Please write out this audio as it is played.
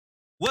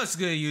What's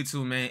good,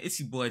 YouTube, man? It's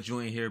your boy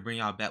Jordan here, bring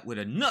y'all back with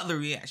another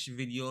reaction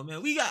video,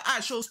 man. We got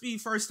iShowSpeed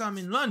first time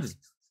in London.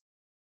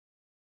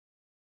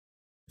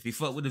 If you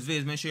fuck with the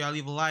vids, make sure y'all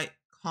leave a like,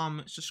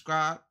 comment,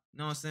 subscribe. You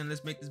know what I'm saying?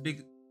 Let's make this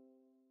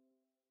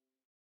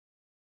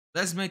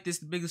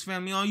the biggest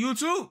family on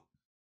YouTube.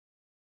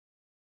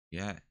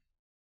 Yeah.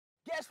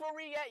 Guess where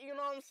we at, you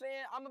know what I'm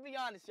saying? I'm gonna be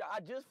honest, y'all.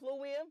 I just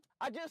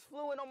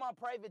flew in on my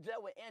private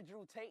jet with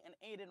Andrew Tate and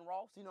Aiden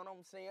Ross, you know what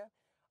I'm saying?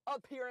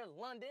 Up here in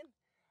London.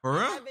 For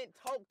real? I haven't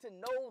talked to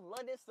no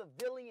London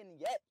civilian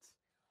yet.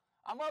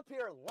 I'm up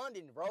here in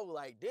London, bro.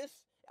 Like, this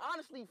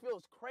honestly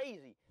feels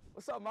crazy.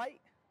 What's up,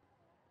 Mike?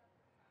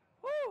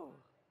 Woo!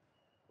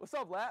 What's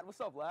up, lad? What's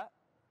up, lad?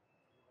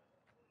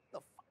 The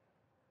fuck?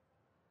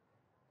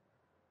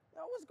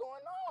 Yo, what's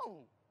going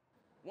on?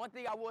 One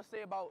thing I will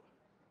say about...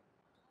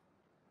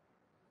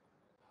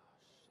 Oh,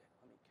 shit.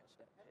 Let me catch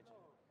that pigeon.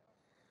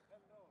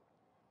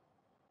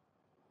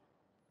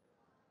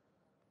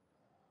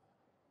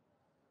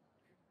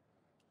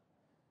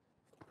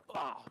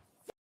 Oh,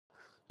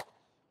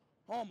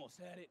 almost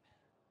had it.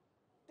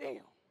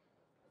 Damn.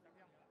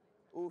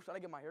 Ooh, should I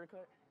get my hair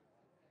cut?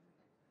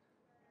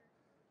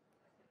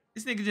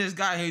 This nigga just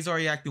got here, he's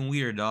already acting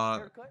weird, dog.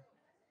 Haircut?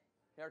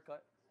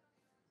 Haircut.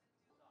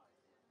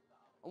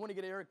 I want to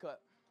get a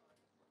haircut.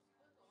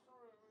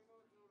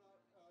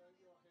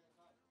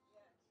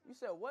 You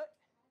said what?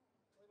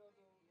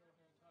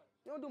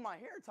 You don't do my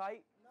hair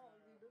tight? No,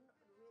 we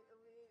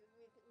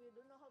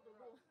do not how to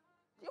do.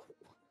 Yo,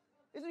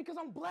 is it because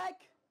I'm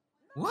black?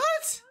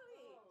 What?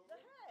 The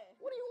hair.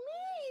 What do you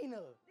mean?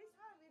 This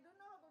hair, we don't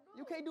know how to do.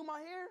 You can't do my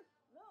hair?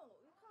 No,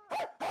 you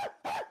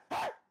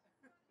can't.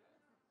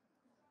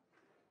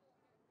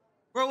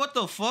 Bro, what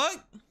the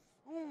fuck?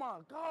 Oh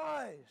my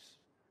gosh.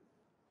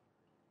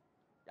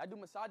 Y'all do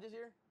massages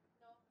here?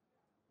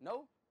 No. No?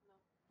 No.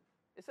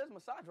 It says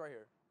massage right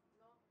here.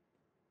 No.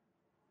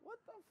 What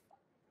the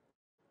fuck?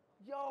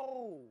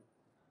 Yo.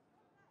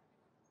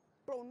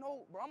 Bro,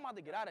 no. Bro, I'm about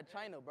to get out of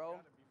China, bro.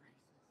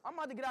 I'm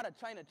about to get out of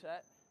China,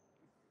 chat.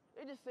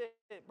 They just said,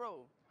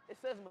 bro,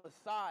 it says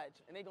massage,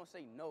 and they gonna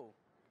say no.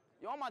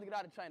 Yo, I'm about to get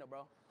out of China,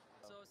 bro.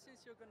 So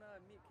since you're gonna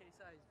meet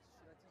KSI,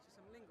 should I teach you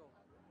some lingo?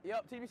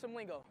 Yep, teach me some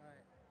lingo.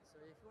 Alright. So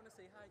if you wanna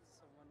say hi to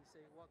someone, you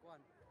say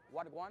wagwan.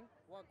 Wagwan?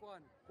 Wagwan.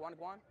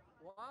 Guan?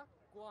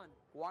 Wagwan.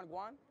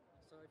 Guan?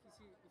 So if you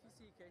see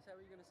KSI, what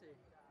are you gonna say?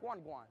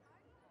 Guan. Wagwan.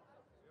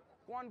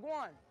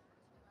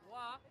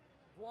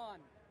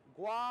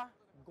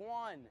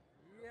 Guan.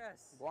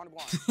 Yes. Guan.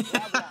 If you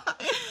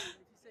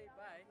say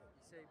bye,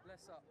 you say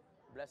bless up.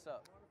 Bless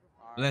up.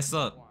 All right. Bless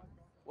up. Guan.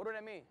 What do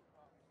that mean?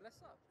 Bless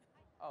up.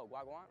 Oh,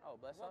 Guan. Oh,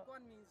 bless up.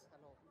 Wagwan means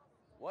hello.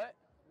 What?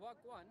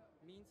 Wagwan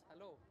means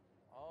hello.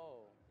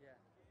 Oh. Yeah.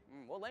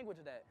 What language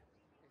is that?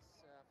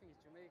 It's I think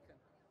it's Jamaican.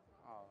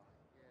 Oh.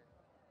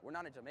 Yeah. We're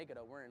not in Jamaica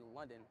though. We're in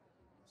London.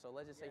 So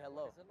let's just say Yeah,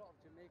 hello. There's a lot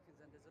of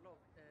Jamaicans and there's a lot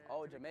of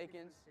Oh,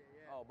 Jamaican Jamaicans? business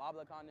here, yeah. Oh, Bob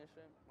Lacan and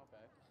shit?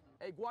 Okay.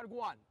 Hey, Guan.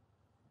 Guan.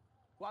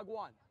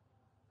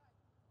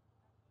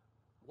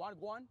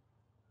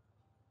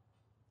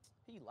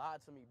 He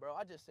lied to me, bro.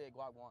 I just said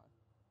Guan.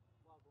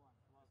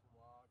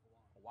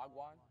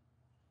 Wagwan.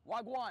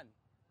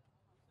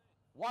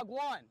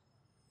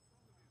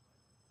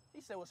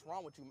 He said, what's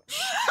wrong with you, man?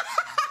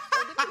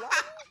 Bro, did he lie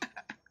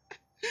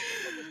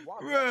to me?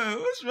 Bro,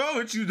 what's wrong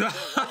with you, dog?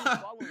 Bro, why you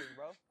following me,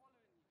 bro?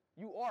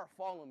 You are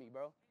following me,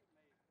 bro.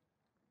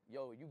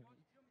 Yo, you...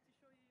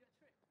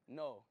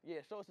 No.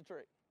 Yeah, show us the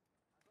trick.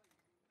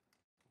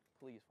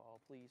 Please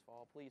fall.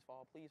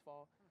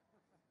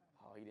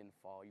 Oh, he didn't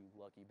fall, you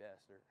lucky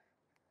bastard.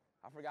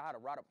 I forgot how to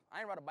ride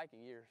I ain't ride a bike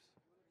in years.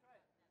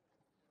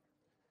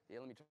 Yeah,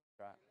 let me try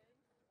it.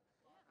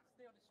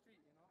 Stay on the street,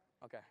 you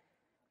know. Okay.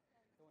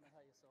 Don't wanna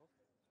hurt yourself.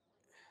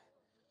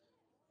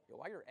 Yo,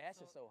 why your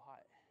ass is so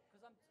hot?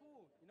 Because I'm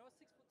tall. You know,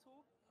 6 foot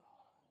tall.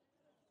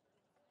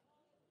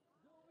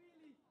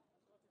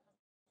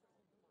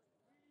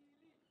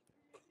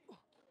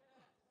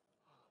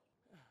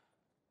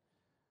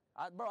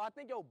 Bro, I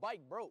think your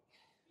bike broke.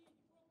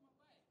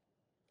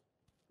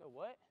 The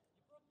what?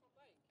 You broke my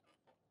bike.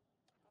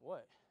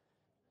 What?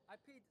 I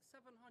paid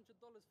 $700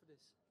 for this.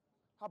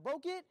 I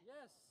broke it?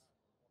 Yes.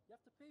 You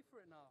have to pay for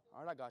it now.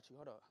 All right, I got you.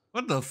 Hold up.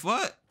 What the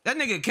fuck? That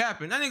nigga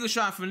capping. That nigga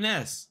trying to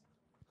finesse.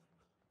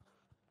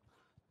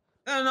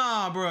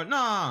 Nah, bro.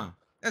 Nah.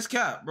 That's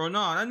cap, bro.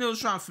 Nah, that nigga was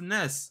trying to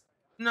finesse.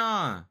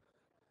 Nah.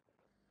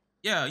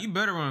 Yeah, you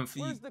better run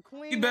feet. Where's the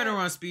queen? You better at?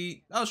 run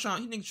speed. I was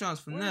trying. He nigga trying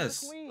to Where's the finesse.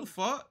 queen? The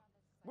fuck?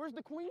 Where's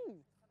the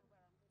queen?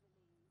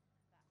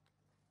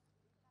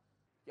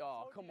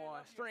 Y'all, come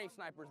on. Stream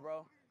snipers,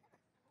 bro.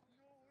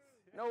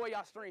 No way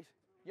y'all streams.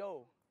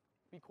 Yo,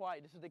 be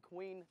quiet. This is the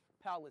Queen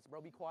Palace,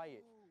 bro. Be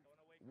quiet.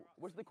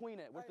 Where's the queen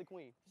at? Where's the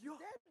queen? You're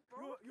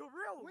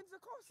real. When's the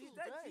costume? She's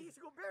dead. She's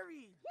got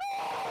buried.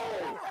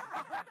 No!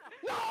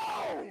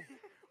 No!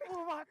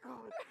 Oh my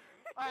god.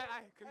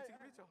 Alright, can we take a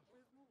picture?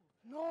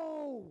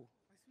 No!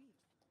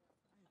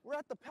 We're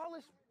at the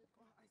palace.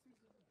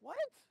 What?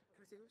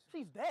 Can I take a picture?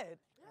 She's dead.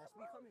 Yes,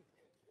 we coming.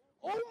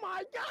 Oh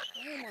my god!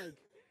 Oh my.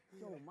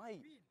 Yo,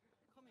 Mike.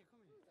 Come here.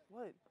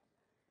 What?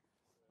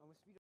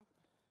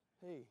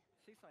 Hey.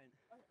 Say something.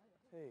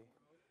 Hey.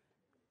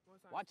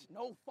 Watch,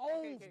 no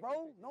phones,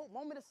 bro. No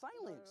moment of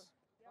silence.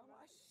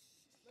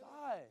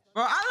 Gosh.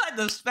 Bro, I like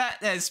the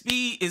fact that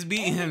Speed is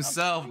beating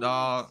himself,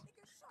 dog.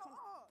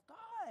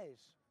 Gosh.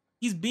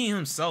 He's beating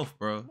himself,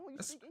 bro. Come on,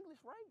 you speak English,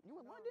 right? You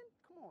in London?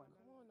 Come on.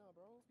 Come on now,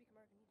 bro. Speak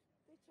American.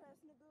 Bitch ass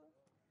nigga.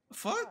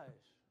 Fuck?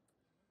 Gosh.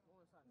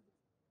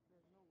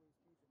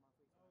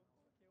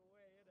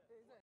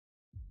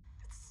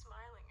 It's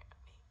smiling at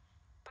me,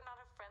 but not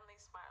a friendly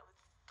smile.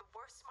 It's the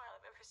worst smile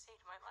I've ever seen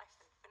in my life.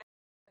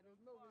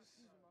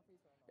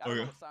 Y'all don't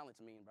know what silence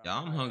mean, bro.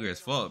 Yeah, I'm hungry as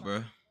fuck,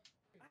 bro.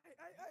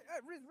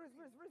 Riz.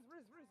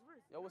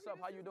 Yo, what's up?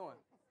 How you doing?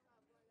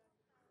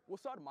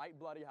 What's up, Mike?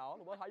 Bloody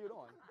hell. Well, how you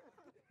doing?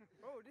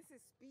 Bro, this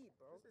is speed,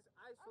 bro. This is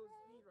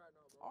iShowSpeed's right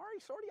now, bro. All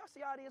right, shorty. I see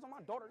how it is on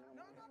my daughter.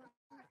 No.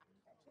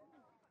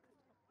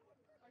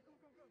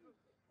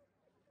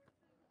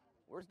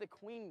 Where's the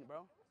queen,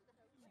 bro?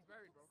 She's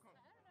buried, bro. Come.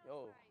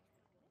 Yo.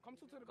 Come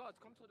to the guards.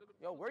 Come to the.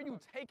 Yo, where are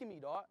you taking me,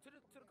 dog? To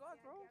the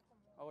guards, bro.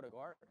 Oh, the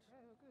guards.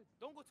 Yeah, good.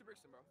 Don't go to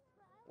Brixton, bro.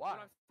 Why?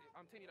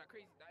 I'm telling you that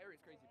crazy. That area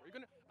is crazy, bro. You're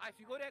gonna. If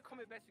you go there, come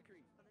with best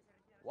security.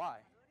 Why?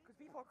 Cause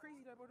people are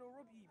crazy there, bro. They'll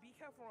rob you. Be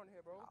careful on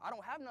here, bro. I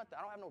don't have nothing.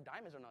 I don't have no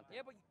diamonds or nothing.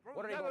 Yeah, but bro,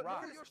 What are they gonna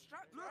rob? You're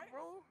strapped, right,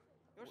 bro?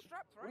 You're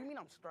strapped, What do right? you mean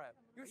I'm strapped?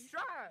 You're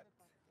strapped.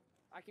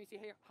 I can see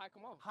hey, hi,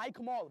 come on. Hi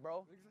Kamal,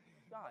 bro.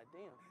 God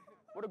damn.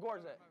 Where the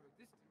guards at?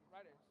 This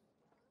right there.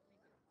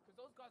 Cause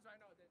those guards right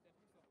now, they're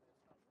police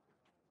officers.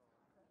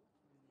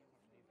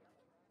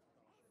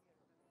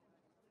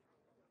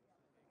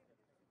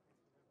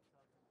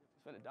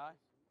 It's finna die?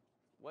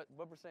 What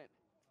percent?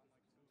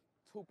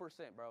 2%,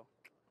 bro.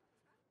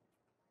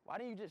 Why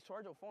didn't you just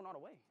charge your phone all the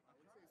way?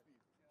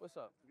 What's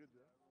up?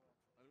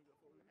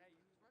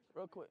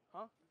 Real quick,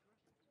 huh?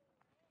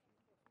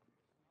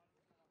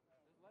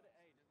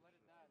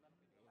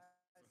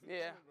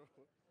 Yeah.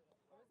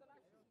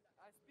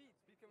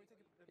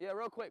 Yeah,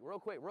 real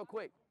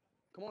quick.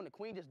 Come on, the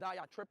queen just died.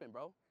 Y'all tripping,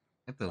 bro.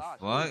 What the Gosh,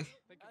 fuck?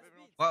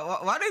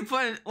 Why they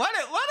putting? Why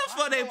the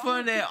fuck they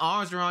putting their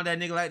arms around that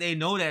nigga like they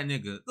know that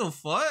nigga? The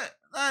fuck?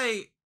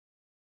 Like,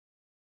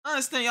 I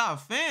understand y'all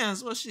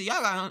fans. Well, shit,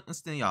 y'all gotta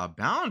understand y'all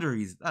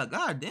boundaries. Like,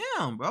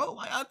 goddamn, bro.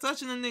 Why y'all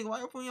touching the nigga? Why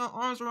you putting your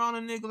arms around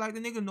a nigga like the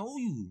nigga know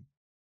you?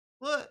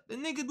 What? The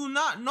nigga do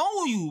not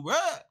know you, bro.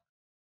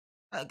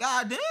 Like,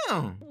 goddamn.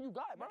 You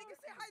got it, bro. Nigga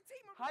say hi,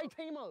 Teamer. Hi,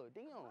 Tamer.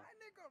 Damn. Hi,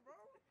 nigga, bro.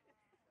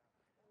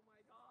 Oh my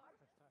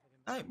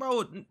god. Like,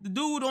 bro, the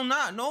dude do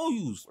not know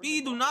you.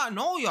 Speed do not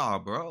know y'all,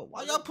 bro.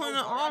 Why y'all putting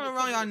an arm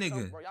around y'all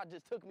nigga? Bro, y'all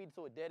just took me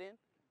to a dead end.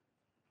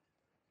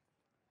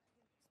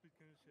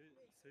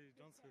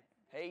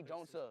 Hey,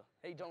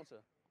 Johnson.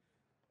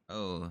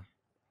 Oh.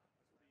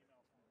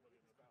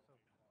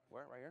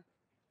 Where? Right here?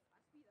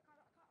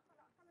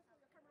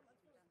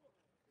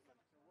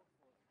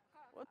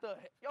 What the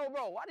heck? Yo,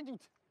 bro, why did you...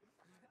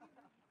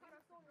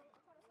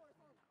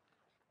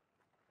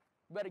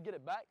 Better get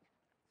it back.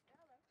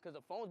 Because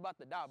the phone's about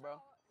to die,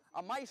 bro.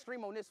 I might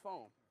stream on this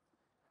phone.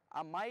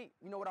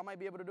 You know what I might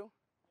be able to do?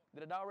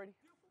 Did it die already?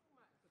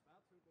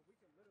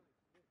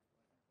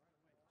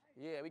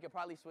 Yeah, we could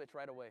probably switch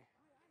right away.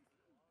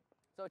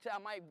 So, chat, I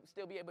might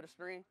still be able to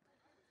stream.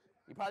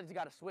 You probably just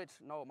got to switch.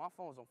 No, my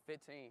phone's on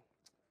 15.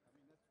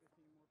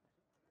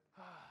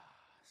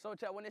 So,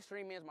 chat, when this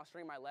stream ends, my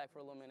stream might lag for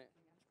a little minute.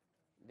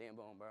 Damn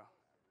boom, bro.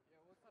 Yo,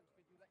 what's up?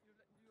 Do you like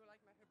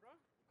my hair, bro?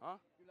 Huh?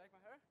 You like my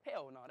hair?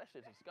 Hell no, that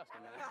shit's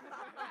disgusting, man.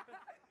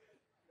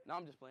 No,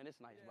 I'm just playing. It's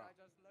nice, bro.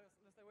 Yeah,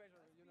 let's stay away,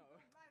 you know.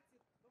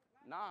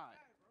 Nah,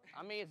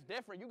 I mean, it's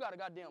different. You got a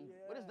goddamn,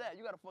 what is that?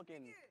 You got a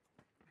fucking,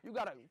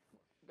 got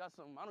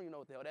some, I don't even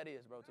know what the hell that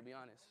is, bro, to be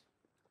honest.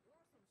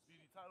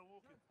 You tired of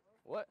walking?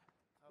 What?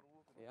 Tired of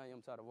walking? Yeah, I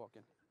am tired of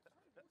walking.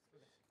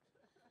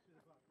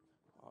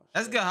 Oh,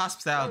 That's shit. good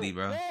hospitality,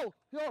 bro.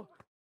 Yo.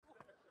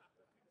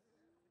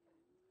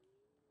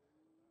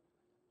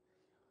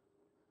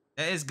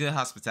 That is good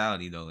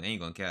hospitality, though.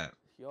 Ain't gonna cap.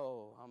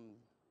 Yo, I'm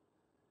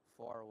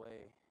far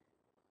away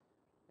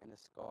in the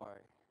sky.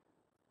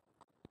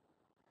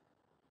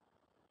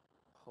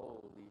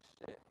 Holy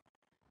shit.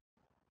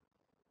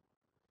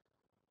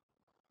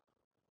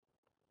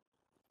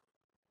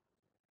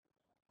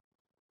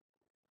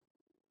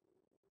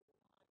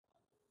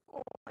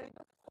 Oh my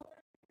God.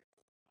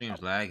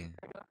 Stream's lagging.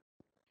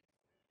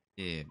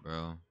 Yeah,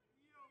 bro.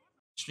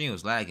 Stream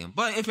was lagging.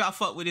 But if y'all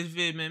fuck with this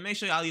vid, man, make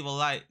sure y'all leave a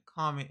like,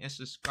 comment, and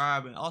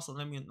subscribe. And also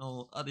let me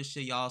know other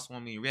shit y'all also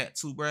want me to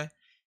react to, bro.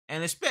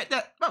 And expect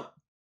that, bro.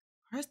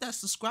 Press that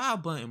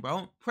subscribe button,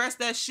 bro. Press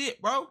that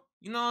shit, bro.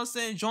 You know what I'm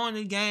saying? Join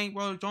the gang,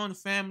 bro. Join the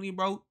family,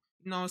 bro.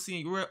 You know what I'm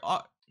saying? Bro. You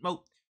know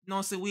what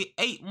I'm saying? We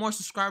 8 more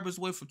subscribers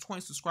away from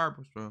 20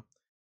 subscribers, bro.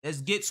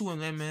 Let's get to it,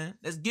 man.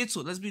 Let's get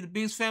to it. Let's be the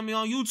biggest family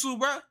on YouTube,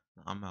 bro.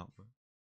 I'm out, bro.